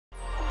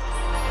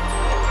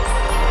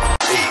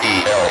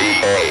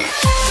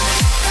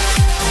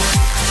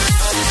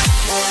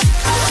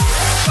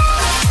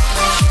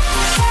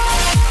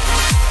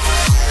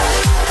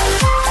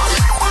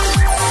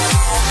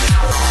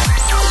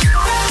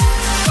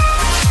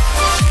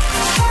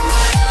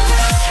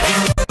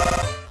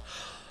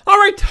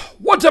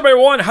What's up,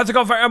 everyone? How's it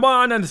going for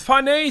everyone? And it's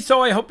fun day,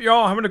 so I hope you're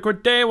all having a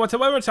good day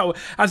whatsoever. So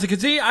as you can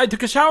see, I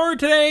took a shower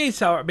today,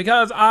 so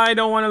because I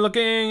don't want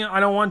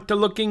to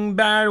looking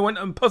bad when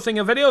I'm posting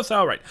a video. So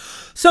alright,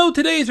 so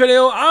today's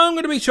video I'm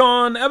going to be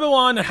showing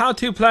everyone how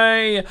to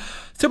play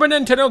Super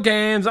Nintendo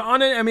games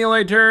on an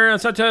emulator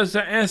such as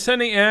the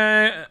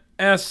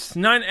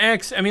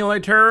SNES9X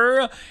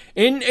Emulator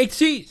in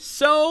HD.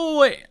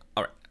 So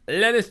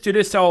let us do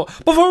this. So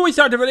before we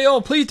start the video,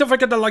 please don't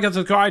forget to like and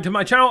subscribe to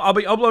my channel. I'll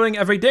be uploading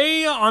every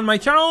day on my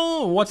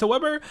channel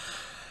whatsoever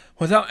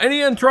without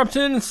any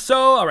interruptions.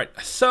 So alright,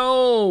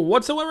 so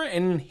whatsoever,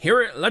 and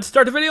here, let's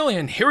start the video,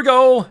 and here we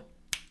go.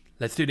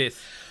 Let's do this.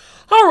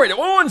 Alright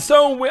everyone,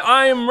 so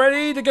I am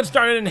ready to get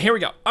started, and here we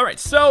go. Alright,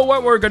 so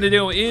what we're going to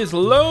do is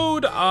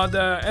load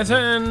the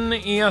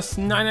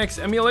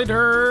SNES9X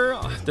Emulator,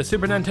 the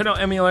Super Nintendo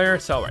Emulator.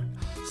 So alright.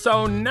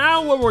 So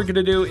now what we're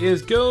gonna do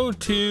is go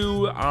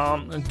to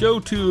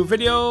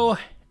video,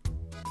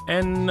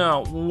 and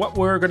what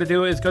we're gonna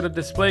do is go to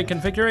display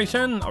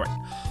configuration. All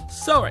right.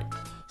 So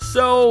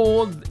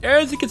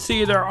as you can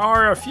see, there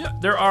are a few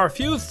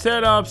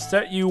setups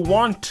that you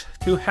want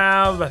to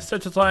have,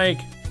 such as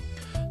like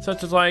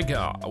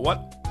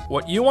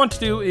what you want to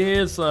do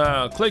is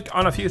click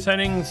on a few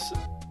settings.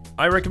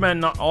 I recommend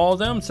not all of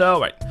them.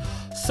 So right.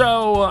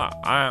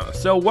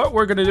 So what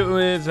we're gonna do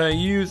is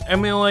use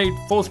emulate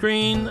full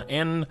screen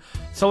and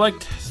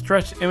select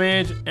stretch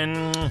image,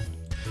 and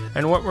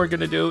what we're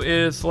gonna do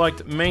is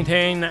select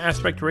maintain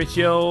aspect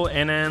ratio,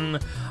 and then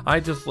I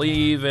just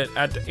leave it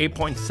at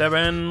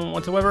 8.7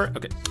 whatsoever.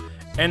 Okay,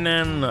 and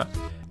then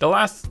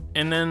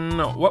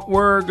what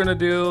we're gonna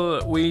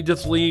do, we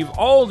just leave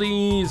all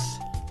these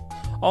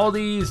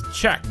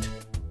checked,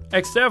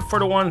 except for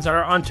the ones that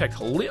are unchecked.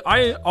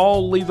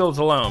 I'll leave those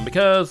alone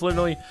because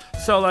literally,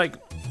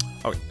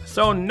 okay,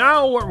 so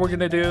now what we're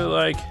gonna do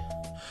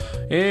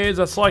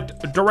is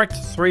select direct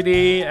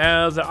 3D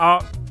as the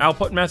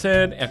output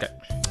method.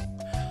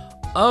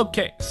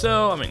 Okay,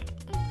 so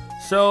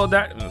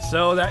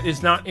that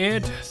is not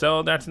it.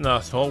 So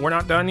we're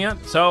not done yet.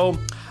 So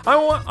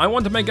I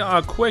want to make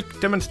a quick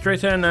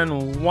demonstration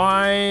on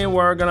why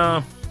we're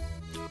gonna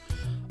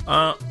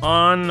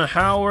on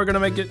how we're gonna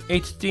make it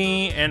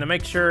HD and to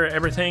make sure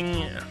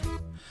everything.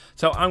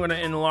 So I'm gonna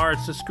enlarge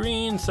the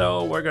screen.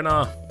 So we're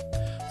gonna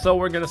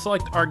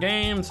select our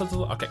game.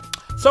 Okay,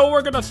 so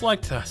we're gonna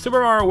select Super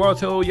Mario World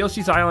 2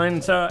 Yoshi's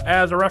Island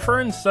as a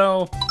reference.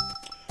 So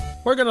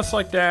we're gonna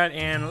select that,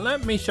 and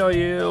let me show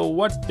you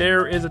what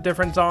there is a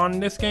difference on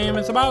this game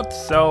is about.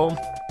 So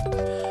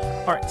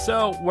alright,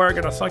 so we're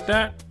gonna select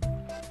that.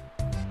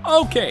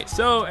 Okay,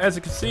 so as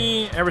you can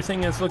see,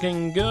 everything is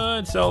looking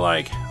good. So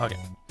okay,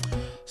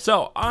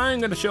 so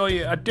I'm gonna show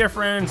you a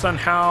difference on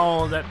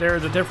how that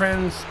there's a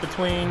difference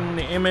between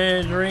the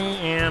imagery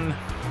and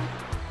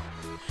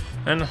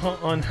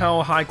on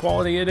how high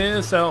quality it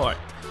is. So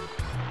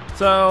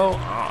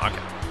okay,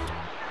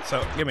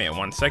 so give me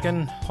 1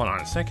 second, hold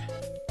on a sec.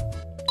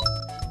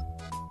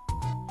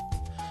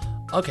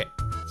 Okay,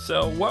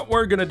 so what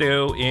we're gonna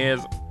do is,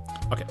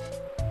 okay,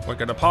 we're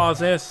gonna pause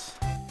this,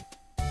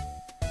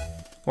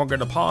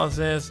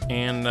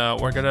 and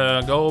we're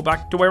gonna go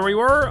back to where we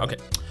were. Okay,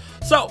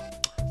 so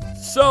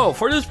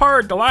for this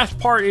part, the last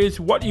part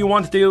is what you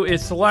want to do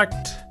is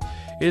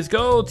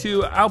go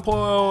to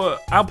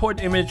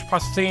output image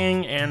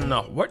processing, and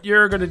what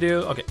you're gonna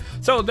do. Okay,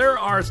 so there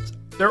are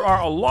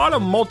a lot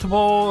of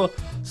multiple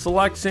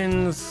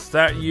selections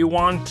that you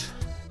want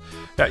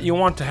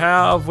to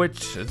have,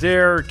 which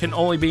there can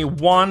only be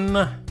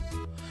one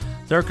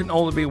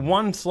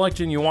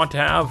selection you want to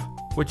have,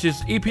 which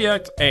is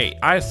EPX-A.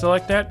 I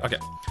select that. Okay,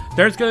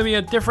 there's gonna be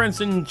a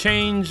difference in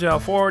change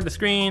for the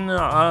screen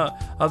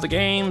of the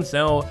game.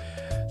 So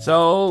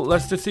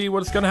let's just see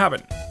what's gonna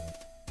happen.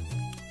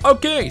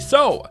 Okay,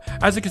 so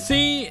as you can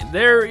see,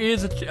 there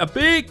is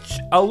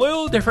a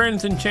little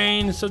difference in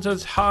change, such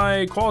as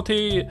high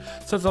quality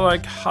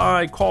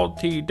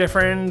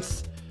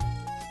difference.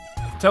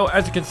 So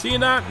as you can see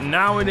that,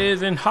 now it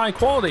is in high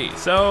quality.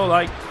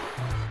 So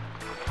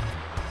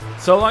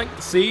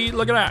see,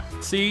 look at that.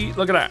 See,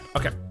 look at that.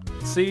 Okay,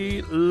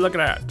 see, look at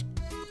that.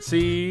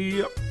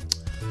 See.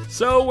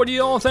 So what do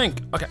you all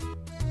think? Okay.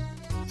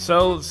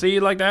 So see,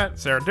 like that.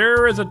 So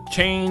there is a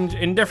change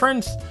in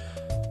difference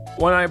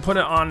when I put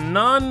it on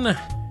none,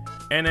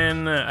 and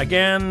then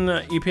again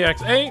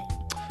EPX-A.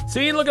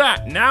 See, look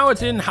at that. Now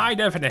it's in high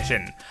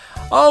definition.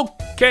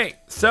 Okay,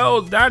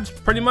 so that's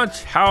pretty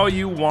much how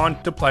you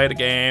want to play the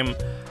game.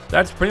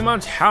 That's pretty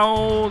much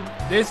how.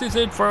 This is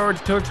it for the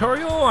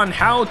tutorial on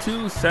how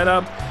to set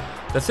up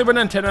the Super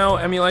Nintendo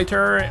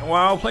emulator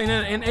while playing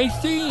it in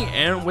HD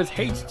and with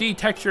HD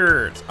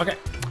textures. Okay,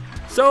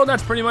 so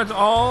that's pretty much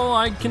all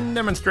I can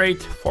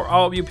demonstrate for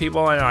all of you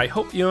people, and I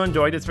hope you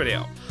enjoyed this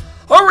video.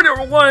 Alright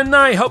everyone,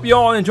 I hope you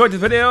all enjoyed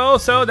this video.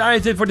 So that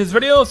is it for this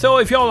video. So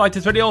if you all like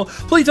this video,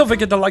 please don't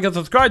forget to like and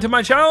subscribe to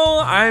my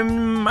channel.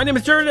 My name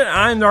is Jared, and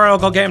I'm the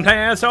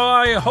TheRadicalGamePlaya. So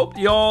I hope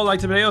you all like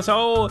this video.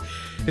 So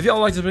if you all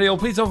like this video,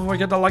 please don't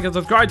forget to like and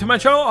subscribe to my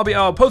channel. I'll be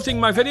posting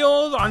my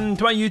videos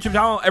onto my YouTube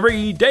channel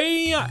every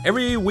day,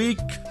 every week.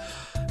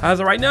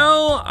 As of right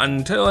now,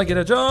 until I get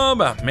a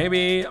job,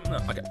 maybe.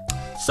 Okay.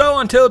 So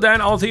until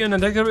then, I'll see you in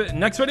the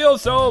next video.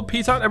 So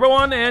peace out,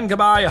 everyone, and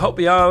goodbye. I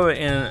hope you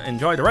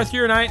enjoy the rest of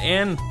your night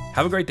and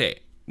have a great day.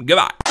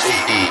 Goodbye.